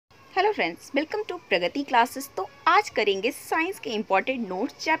Hello friends, welcome to Pragati classes. तो आज करेंगे साइंस के important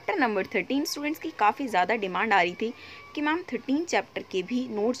notes chapter number 13। Students की काफ़ी ज़्यादा डिमांड आ रही थी कि मैम 13 चैप्टर के भी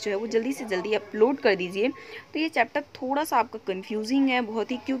नोट्स जो है वो जल्दी से जल्दी अपलोड कर दीजिए। तो ये चैप्टर थोड़ा सा आपका कंफ्यूजिंग है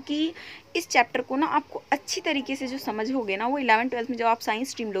बहुत ही, क्योंकि इस चैप्टर को ना आपको अच्छी तरीके से जो समझोगे ना वो 11th-12th में जब आप साइंस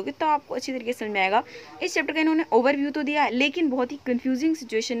स्ट्रीम लोगे तो आपको अच्छी तरीके से समझ में आएगा। इस चैप्टर का इन्होंने ओवरव्यू तो दिया है लेकिन बहुत ही कंफ्यूजिंग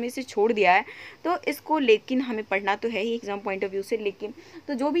सिचुएशन में इसे छोड़ दिया है। तो इसको लेकिन हमें पढ़ना तो है ही एग्जाम पॉइंट ऑफ व्यू से, लेकिन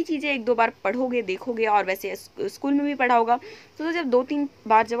तो जो भी चीज़ें एक दो बार पढ़ोगे देखोगे और वैसे स्कूल में भी पढ़ा होगा तो जब दो तीन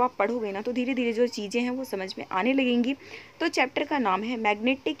बार जब आप पढ़ोगे ना तो धीरे धीरे जो चीज़ें हैं वो समझ में आने लगेंगी। तो चैप्टर का नाम है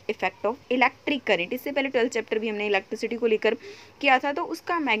magnetic effect of electric current. इससे पहले 12th चैप्टर भी हमने इलेक्ट्रिसिटी को लेकर किया था, तो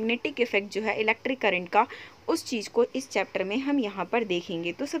उसका मैग्नेटिक इफेक्ट जो है इलेक्ट्रिक करंट का, उस चीज़ को इस चैप्टर में हम यहाँ पर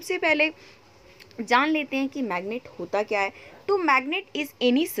देखेंगे। तो सबसे पहले जान लेते हैं कि मैग्नेट होता क्या है। तो magnet is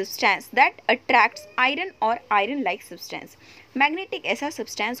any substance that attracts iron और आयरन लाइक सब्सटेंस। मैग्नेट एक ऐसा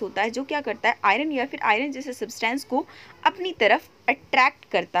सब्सटेंस होता है जो क्या करता है, आयरन या फिर आयरन जैसे सब्सटेंस को अपनी तरफ अट्रैक्ट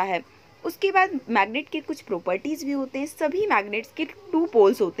करता है। उसके बाद मैग्नेट के कुछ प्रॉपर्टीज़ भी होते हैं। सभी मैग्नेट्स के 2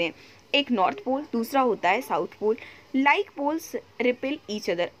 पोल्स होते हैं, एक नॉर्थ पोल, दूसरा होता है south pole. Like poles repel each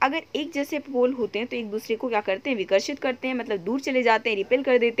other. अगर एक जैसे पोल होते हैं तो एक दूसरे को क्या करते हैं, विकर्षित करते हैं, मतलब दूर चले जाते हैं, रिपेल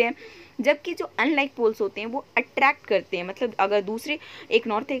कर देते हैं। जबकि जो अनलाइक पोल्स होते हैं वो अट्रैक्ट करते हैं, मतलब अगर दूसरे एक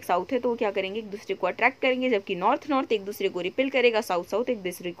नॉर्थ है एक साउथ है तो वो क्या करेंगे, एक दूसरे को अट्रैक्ट करेंगे। जबकि नॉर्थ नॉर्थ एक दूसरे को रिपेल करेगा, साउथ साउथ एक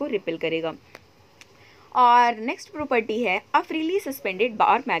दूसरे को रिपेल करेगा। और नेक्स्ट प्रॉपर्टी है a freely suspended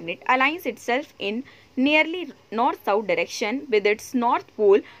bar magnet alliance itself in nearly north south direction with its north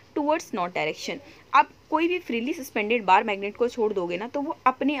pole towards north direction. अब कोई भी फ्रीली सस्पेंडेड बार मैग्नेट को छोड़ दोगे ना तो वो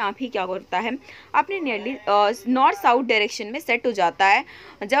अपने आप ही क्या करता है, अपने नियरली नॉर्थ साउथ डायरेक्शन में सेट हो जाता है।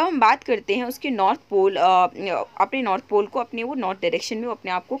 जब हम बात करते हैं उसके नॉर्थ पोल, अपने नॉर्थ पोल को अपने वो नॉर्थ डायरेक्शन में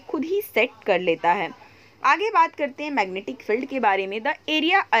अपने आप को खुद ही सेट कर लेता है। आगे बात करते हैं मैग्नेटिक फील्ड के बारे में। The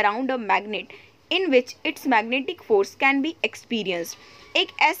area around a magnet in which it's magnetic force can be experienced. एक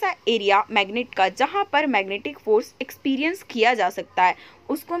ऐसा एरिया मैग्नेट का जहाँ पर मैग्नेटिक फोर्स एक्सपीरियंस किया जा सकता है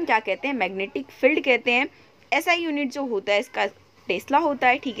उसको हम क्या कहते हैं, मैग्नेटिक फील्ड कहते हैं। ऐसा यूनिट जो होता है इसका टेस्ला होता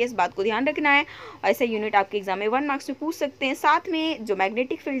है, ठीक है, इस बात को ध्यान रखना है। ऐसा यूनिट आपके एग्जाम में 1 मार्क्स में पूछ सकते हैं। साथ में जो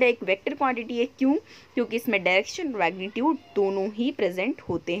मैग्नेटिक फील्ड है एक वेक्टर क्वांटिटी है। क्यों? क्योंकि इसमें डायरेक्शन और मैग्नीट्यूड दोनों ही प्रेजेंट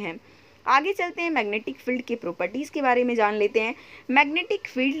होते हैं। आगे चलते हैं, मैग्नेटिक फील्ड के प्रॉपर्टीज़ के बारे में जान लेते हैं। Magnetic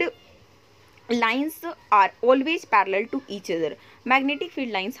field lines are always parallel to each other. Magnetic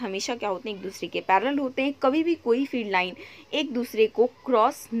field lines हमेशा क्या होते हैं, एक दूसरे के पैरेलल होते हैं। कभी भी कोई फील्ड लाइन एक दूसरे को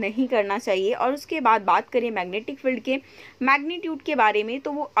क्रॉस नहीं करना चाहिए। और उसके बाद बात करें मैग्नेटिक फील्ड के मैग्नीट्यूड के बारे में,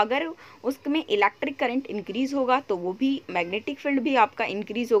 तो वो अगर उसमें इलेक्ट्रिक करंट इंक्रीज होगा तो वो भी मैग्नेटिक फील्ड भी आपका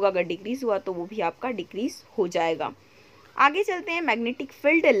इंक्रीज होगा, अगर डिक्रीज हुआ तो वो भी आपका डिक्रीज हो जाएगा। आगे चलते हैं, मैग्नेटिक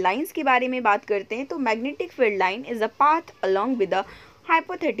फील्ड लाइंस के बारे में बात करते हैं। तो magnetic field line is a path along with the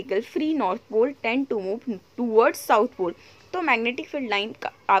hypothetical free north pole tend to move towards south pole. तो मैग्नेटिक फील्ड लाइन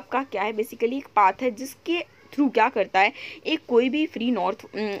का आपका क्या है, बेसिकली एक पाथ है जिसके थ्रू क्या करता है, एक कोई भी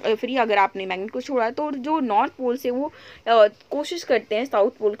फ्री अगर आपने मैग्नेट को छोड़ा तो जो नॉर्थ पोल से वो कोशिश करते हैं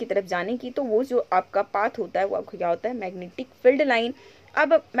साउथ पोल की तरफ जाने की, तो वो जो आपका पाथ होता है वो आपका क्या होता है, मैग्नेटिक फील्ड लाइन।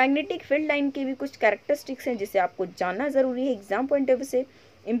 अब मैग्नेटिक फील्ड लाइन के भी कुछ कैरेक्टरिस्टिक्स हैं जिसे आपको जानना ज़रूरी है, एग्जाम पॉइंट ऑफ व्यू से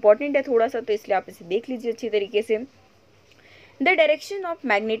इंपॉर्टेंट है थोड़ा सा, तो इसलिए आप इसे देख लीजिए अच्छी तरीके से। The direction of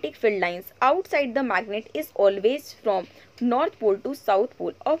magnetic field lines outside the magnet is always from north pole to south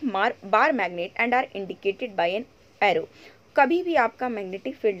pole of bar magnet and are indicated by an arrow। कभी भी आपका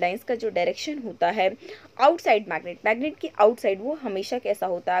मैग्नेटिक फील्ड लाइंस का जो डायरेक्शन होता है आउटसाइड मैग्नेट के outside, वो हमेशा कैसा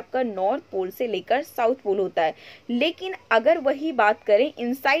होता है, आपका नॉर्थ पोल से लेकर साउथ पोल होता है। लेकिन अगर वही बात करें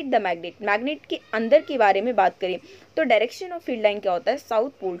इनसाइड द मैग्नेट के अंदर के बारे में बात करें तो डायरेक्शन ऑफ फील्ड लाइन क्या होता है, south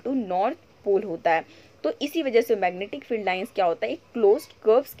pole to north pole होता है। तो इसी वजह से मैग्नेटिक फील्ड लाइंस क्या होता है, एक क्लोज्ड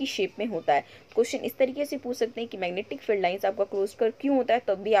कर्व्स की शेप में होता है। क्वेश्चन इस तरीके से पूछ सकते हैं कि मैग्नेटिक फील्ड लाइंस आपका क्लोज्ड कर्व क्यों होता है,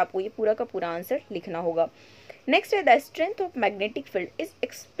 तब भी आपको ये पूरा का पूरा आंसर लिखना होगा। नेक्स्ट है the strength of magnetic field is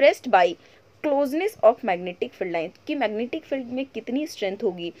expressed by closeness of magnetic field line. कि मैग्नेटिक फील्ड में कितनी स्ट्रेंथ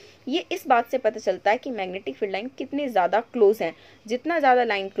होगी, ये इस बात से पता चलता है कि मैग्नेटिक फील्ड लाइन कितने ज़्यादा क्लोज हैं। जितना ज़्यादा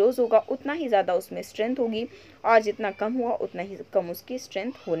लाइन क्लोज होगा उतना ही ज़्यादा उसमें स्ट्रेंथ होगी, और जितना कम हुआ उतना ही कम उसकी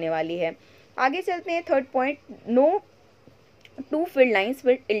स्ट्रेंथ होने वाली है। आगे चलते हैं, third point, no to field lines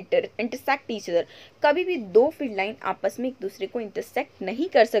will intersect each other. कभी भी दो फील्ड लाइन आपस में एक दूसरे को इंटरसेक्ट नहीं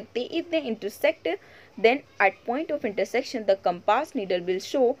कर सकते। If they intersect then eight point of intersection the compass needle will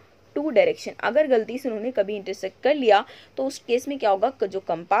show to direction. अगर गलती से उन्होंने कभी इंटरसेक्ट कर लिया तो उस केस में क्या होगा, जो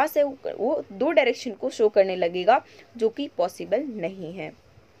कंपास है वो 2 डायरेक्शन को शो करने लगेगा, जो कि पॉसिबल नहीं है।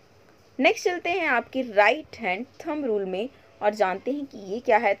 नेक्स्ट चलते हैं आपकी राइट हैंड थंब रूल में। और जानते हैं कि ये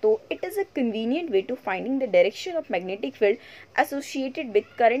क्या है। तो it is a convenient way to finding the direction of magnetic field associated with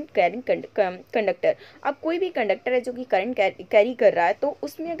current carrying conductor. अब कोई भी कंडक्टर है जो कि करंट कैरी कर रहा है, तो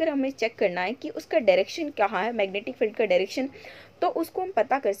उसमें अगर हमें चेक करना है कि उसका डायरेक्शन कहाँ है, मैग्नेटिक फील्ड का डायरेक्शन, तो उसको हम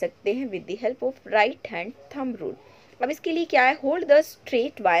पता कर सकते हैं with the help of right hand thumb rule. अब इसके लिए क्या है, hold the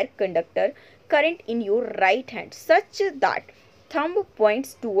straight wire conductor current in your right hand such that thumb points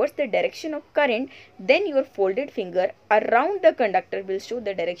towards the direction of current, then your folded finger around the conductor will show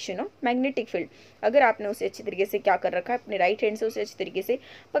the direction of magnetic field। अगर आपने उसे अच्छी तरीके से क्या कर रखा है, अपने राइट हैंड से उसे अच्छी तरीके से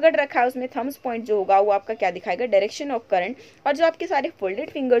पकड़ रखा है, उसमें थम्स पॉइंट जो होगा वो आपका क्या दिखाएगा, डायरेक्शन ऑफ करंट, और जो आपके सारे फोल्डेड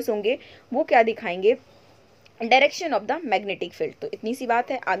फिंगर्स होंगे वो क्या दिखाएंगे, direction of the magnetic field. तो इतनी सी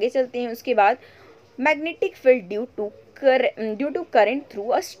बात है, आगे चलते हैं। उसके बाद magnetic field due to current through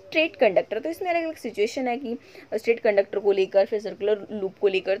a straight conductor. तो इसमें अलग अलग सिचुएशन है कि स्ट्रेट कंडक्टर को लेकर, फिर सर्कुलर लूप को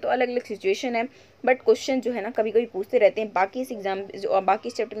लेकर, तो अलग अलग सिचुएशन है। बट क्वेश्चन जो है ना कभी कभी पूछते रहते हैं। बाकी इस एग्जाम जो बाकी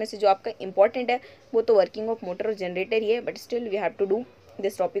इस चैप्टर में से जो आपका इंपॉर्टेंट है वो तो वर्किंग ऑफ मोटर और जनरेटर ही है, but still we have to do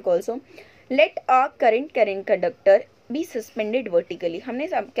this topic also. Late a current conductor be suspended vertically. हमने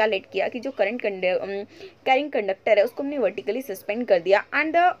क्या लेट किया कि जो करंट कैरिंग कंडक्टर है उसको हमने वर्टिकली सस्पेंड कर दिया,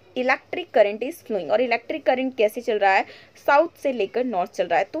 and the electric current is flowing. और इलेक्ट्रिक करंट कैसे चल रहा है, साउथ से लेकर नॉर्थ चल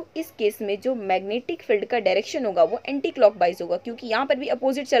रहा है। तो इस केस में जो मैग्नेटिक फील्ड का डायरेक्शन होगा वो एंटी क्लॉकवाइज होगा, क्योंकि यहाँ पर भी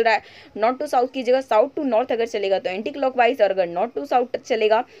अपोजिट चल रहा है। नॉर्थ टू साउथ की जगह साउथ टू नॉर्थ अगर चलेगा तो एंटी क्लॉकवाइज, और अगर नॉर्थ टू साउथ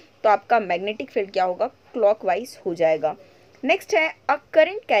चलेगा तो आपका मैग्नेटिक फील्ड क्या होगा, क्लॉकवाइज हो जाएगा। नेक्स्ट है, a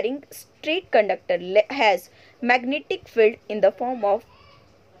current carrying straight conductor has magnetic field in the form of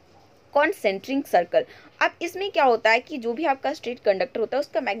concentric circle. अब इसमें क्या होता है कि जो भी आपका स्ट्रेट कंडक्टर होता है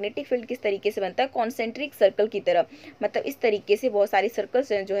उसका मैग्नेटिक फील्ड किस तरीके से बनता है, कॉन्सेंट्रिक सर्कल की तरह। मतलब इस तरीके से बहुत सारे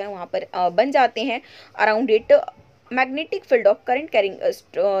सर्कल्स जो है वहाँ पर बन जाते हैं around it. Magnetic field of current carrying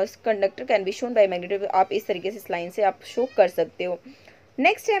conductor can be shown by magnetic. आप इस तरीके से इस लाइन से आप शो कर सकते हो।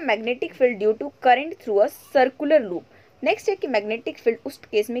 नेक्स्ट है magnetic field due to current through a circular loop. Next है कि मैग्नेटिक फील्ड उस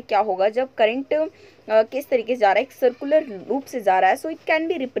केस में क्या होगा जब करंट किस तरीके से जा रहा है, एक सर्कुलर लूप से जा रहा है। So it can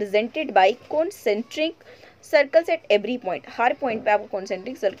be represented by concentric circles at every point. Her point पे आप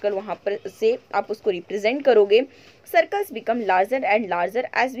कॉन्सेंट्रिक सर्कल वहाँ पर से आप उसको रिप्रेजेंट करोगे। Circles become larger and larger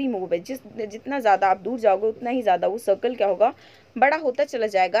as we move. जितना ज़्यादा आप दूर जाओगे उतना ही ज़्यादा वो सर्कल क्या होगा, बड़ा होता चला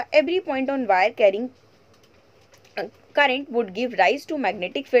जाएगा। Every point on wire carrying current would give rise to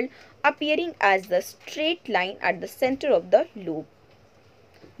magnetic field appearing as the straight line at the center of the loop.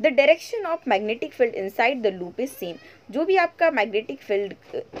 The direction of magnetic field inside the loop is same. जो भी आपका magnetic field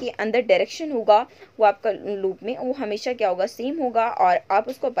के अंदर direction होगा वो आपका loop में वो हमेशा क्या होगा, सेम होगा। और आप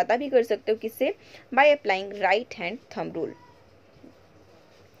उसको पता भी कर सकते हो किससे, by applying right hand thumb rule.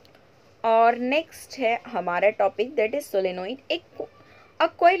 और नेक्स्ट है हमारा टॉपिक दैट इज सोलेनोइड। एक A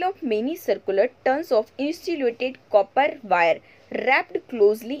coil of many circular turns of insulated copper wire wrapped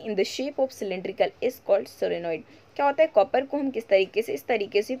closely in the shape of cylindrical is called solenoid। क्या होता है, copper को हम किस तरीके से, इस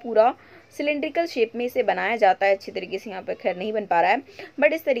तरीके से पूरा सिलेंड्रिकल शेप में इसे बनाया जाता है। अच्छी तरीके से यहाँ पर खैर नहीं बन पा रहा है,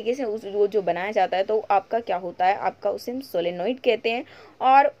 बट इस तरीके से वो जो बनाया जाता है तो आपका क्या होता है, आपका उसे हम सोलेनोइड कहते हैं।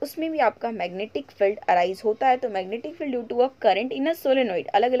 और उसमें भी आपका मैग्नेटिक फील्ड अराइज होता है। तो magnetic field due to a current in a solenoid,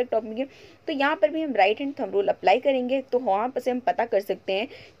 अलग अलग टॉपिक है। तो यहाँ पर भी हम right hand thumb rule apply करेंगे, तो वहाँ पर से हम पता कर सकते हैं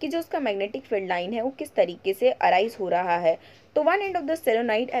कि जो उसका मैग्नेटिक फील्ड लाइन है वो किस तरीके से अराइज हो रहा है। तो one end of the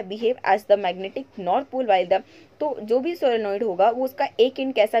solenoid behave as the magnetic north pole while the, तो जो भी सोलेनोइड होगा वो उसका एक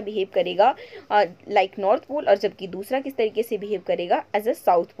एंड कैसा बिहेव करेगा, लाइक नॉर्थ पोल, और जबकि दूसरा किस तरीके से बिहेव करेगा, एज अ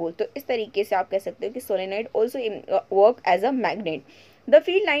साउथ पोल। तो इस तरीके से आप कह सकते हो कि solenoid also work as a magnet. The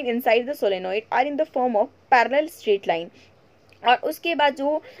field line inside the solenoid are in the form of parallel straight line. और उसके बाद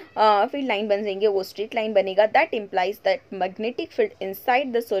जो फील्ड लाइन बनेंगे वो स्ट्रेट लाइन बनेगा। That implies that magnetic field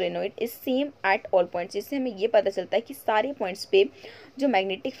inside the solenoid is same at all points. इससे हमें ये पता चलता है कि सारे पॉइंट्स पे जो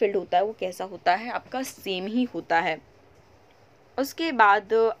मैग्नेटिक फील्ड होता है वो कैसा होता है, आपका सेम ही होता है। उसके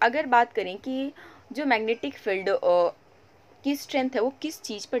बाद अगर बात करें कि जो मैग्नेटिक फील्ड की स्ट्रेंथ है वो किस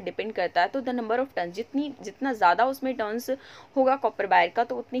चीज़ पर डिपेंड करता है, तो द नंबर ऑफ टर्न्स, जितना ज़्यादा उसमें टर्न्स होगा कॉपर वायर का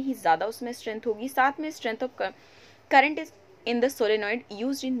तो उतनी ही ज़्यादा उसमें स्ट्रेंथ होगी। साथ में strength of current is in the solenoid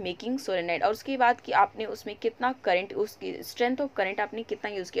use in making solenoid. और उसके बाद कि आपने उसमें कितना करंट, उसकी स्ट्रेंथ ऑफ करंट आपने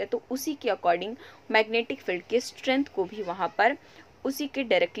कितना यूज़ किया, तो उसी के अकॉर्डिंग मैग्नेटिक फील्ड के स्ट्रेंथ को भी वहाँ पर उसी के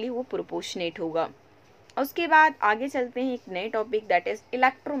डायरेक्टली वो प्रोपोर्शनेट होगा। उसके बाद आगे चलते हैं एक नए topic that is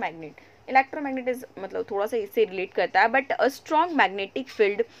electromagnet. Electromagnet is मतलब थोड़ा सा इससे रिलेट करता है, but a strong magnetic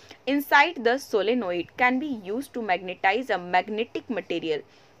field inside the solenoid can be use to magnetise a magnetic material.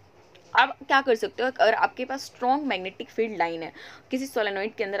 आप क्या कर सकते हो, अगर आपके पास स्ट्रॉन्ग मैग्नेटिक फील्ड लाइन है, किसी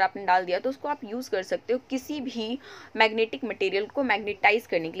सोलेनोइड के अंदर आपने डाल दिया, तो उसको आप यूज़ कर सकते हो किसी भी मैग्नेटिक मटेरियल को मैग्नेटाइज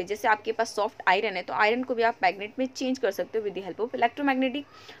करने के लिए। जैसे आपके पास सॉफ्ट आयरन है, तो आयरन को भी आप मैग्नेट में चेंज कर सकते हो with the help of electromagnetic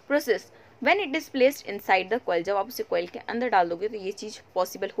process. When it is placed inside the coil, जब आप उसे कॉइल के अंदर डाल दोगे तो ये चीज़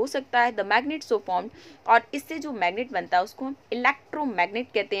पॉसिबल हो सकता है। द मैग्नेट सो फॉर्म, और इससे जो मैग्नेट बनता है उसको हम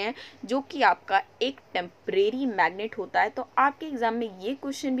इलेक्ट्रोमैग्नेट कहते हैं, जो कि आपका एक टेम्परेरी मैग्नेट होता है। तो आपके एग्जाम में ये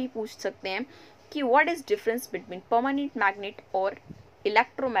क्वेश्चन भी पूछ सकते हैं कि what is difference between permanent magnet और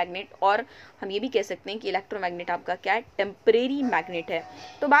इलेक्ट्रोमैग्नेट, और हम ये भी कह सकते हैं कि इलेक्ट्रोमैग्नेट आपका क्या है, टेम्परेरी मैग्नेट है।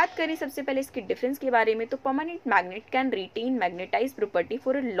 तो बात करें सबसे पहले इसके डिफरेंस के बारे में, तो permanent magnet can retain magnetise property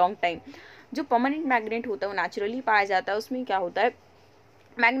for a long time. जो परमानेंट मैग्नेट होता है वो नेचुरली पाया जाता है, उसमें क्या होता है,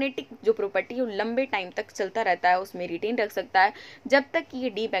 मैग्नेटिक जो प्रॉपर्टी है वो लंबे टाइम तक चलता रहता है, उसमें रिटेन रख सकता है जब तक कि ये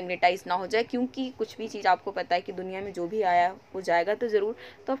डीमैग्नेटाइज ना हो जाए। क्योंकि कुछ भी चीज़ आपको पता है कि दुनिया में जो भी आया वो जाएगा तो ज़रूर।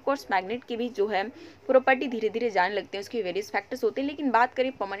 तो ऑफकोर्स मैग्नेट की भी जो है प्रॉपर्टी धीरे धीरे जाने लगते हैं, उसके वेरियस फैक्टर्स होते हैं। लेकिन बात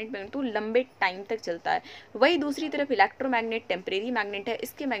करें परमानेंट मैग्नेट तो लंबे टाइम तक चलता है। वही दूसरी तरफ इलेक्ट्रोमैग्नेट टेम्परेरी मैग्नेट है,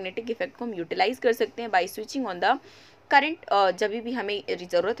 इसके मैग्नेटिक इफेक्ट को हम यूटिलाइज कर सकते हैं by switching on the current. जब भी हमें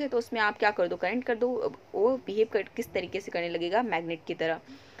ज़रूरत है तो उसमें आप क्या कर दो, करंट कर दो, वो बिहेव कर किस तरीके से करने लगेगा, मैग्नेट की तरह।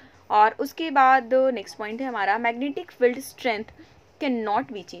 और उसके बाद नेक्स्ट पॉइंट है हमारा, magnetic field strength can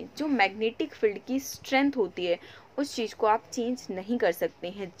not be change. जो मैग्नेटिक फील्ड की स्ट्रेंथ होती है उस चीज़ को आप चेंज नहीं कर सकते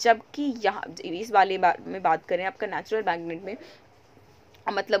हैं। जबकि यहाँ इस वाले में बात करें आपका नेचुरल मैग्नेट में,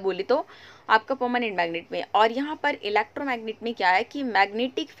 मतलब बोले तो आपका परमानेंट मैग्नेट में, और यहाँ पर इलेक्ट्रोमैग्नेट में क्या है कि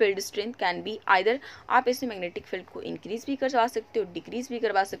magnetic field strength can be either, आप इसमें मैग्नेटिक फील्ड को इंक्रीज भी करवा सकते हो, डिक्रीज भी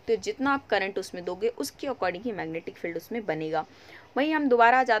करवा सकते हो। जितना आप करंट उसमें दोगे उसके अकॉर्डिंग ही मैग्नेटिक फील्ड उसमें बनेगा। वहीं हम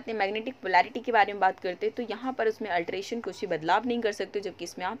दोबारा आ जाते हैं मैग्नेटिक पोलैरिटी के बारे में बात करते हैं, तो यहाँ पर उसमें अल्टरेशन कुछ भी बदलाव नहीं कर सकते हो, जबकि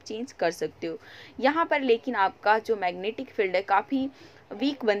इसमें आप चेंज कर सकते हो यहाँ पर। लेकिन आपका जो मैग्नेटिक फील्ड है काफ़ी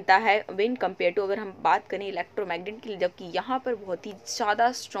वीक बनता है व्हेन कंपेयर टू, अगर हम बात करें इलेक्ट्रोमैग्नेट की, जबकि यहाँ पर बहुत ही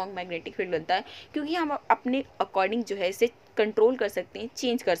ज़्यादा स्ट्रॉन्ग मैग्नेटिक फील्ड बनता है, क्योंकि हम अपने अकॉर्डिंग जो है इसे कंट्रोल कर सकते हैं,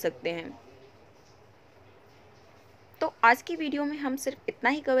 चेंज कर सकते हैं। तो आज की वीडियो में हम सिर्फ इतना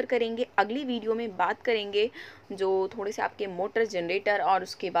ही कवर करेंगे। अगली वीडियो में बात करेंगे जो थोड़े से आपके मोटर, जनरेटर, और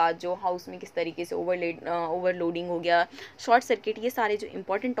उसके बाद जो हाउस में किस तरीके से ओवरलोडिंग हो गया, शॉर्ट सर्किट, ये सारे जो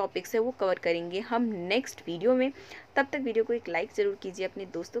इंपॉर्टेंट टॉपिक्स है वो कवर करेंगे हम नेक्स्ट वीडियो में। तब तक वीडियो को एक लाइक ज़रूर कीजिए, अपने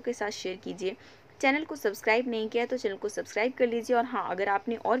दोस्तों के साथ शेयर कीजिए। चैनल को सब्सक्राइब नहीं किया तो चैनल को सब्सक्राइब कर लीजिए। और हाँ, अगर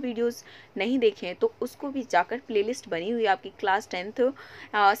आपने और वीडियोस नहीं देखे हैं तो उसको भी जाकर प्लेलिस्ट बनी हुई है आपकी क्लास 10th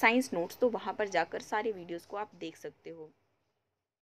साइंस नोट्स, तो वहाँ पर जाकर सारे वीडियोस को आप देख सकते हो।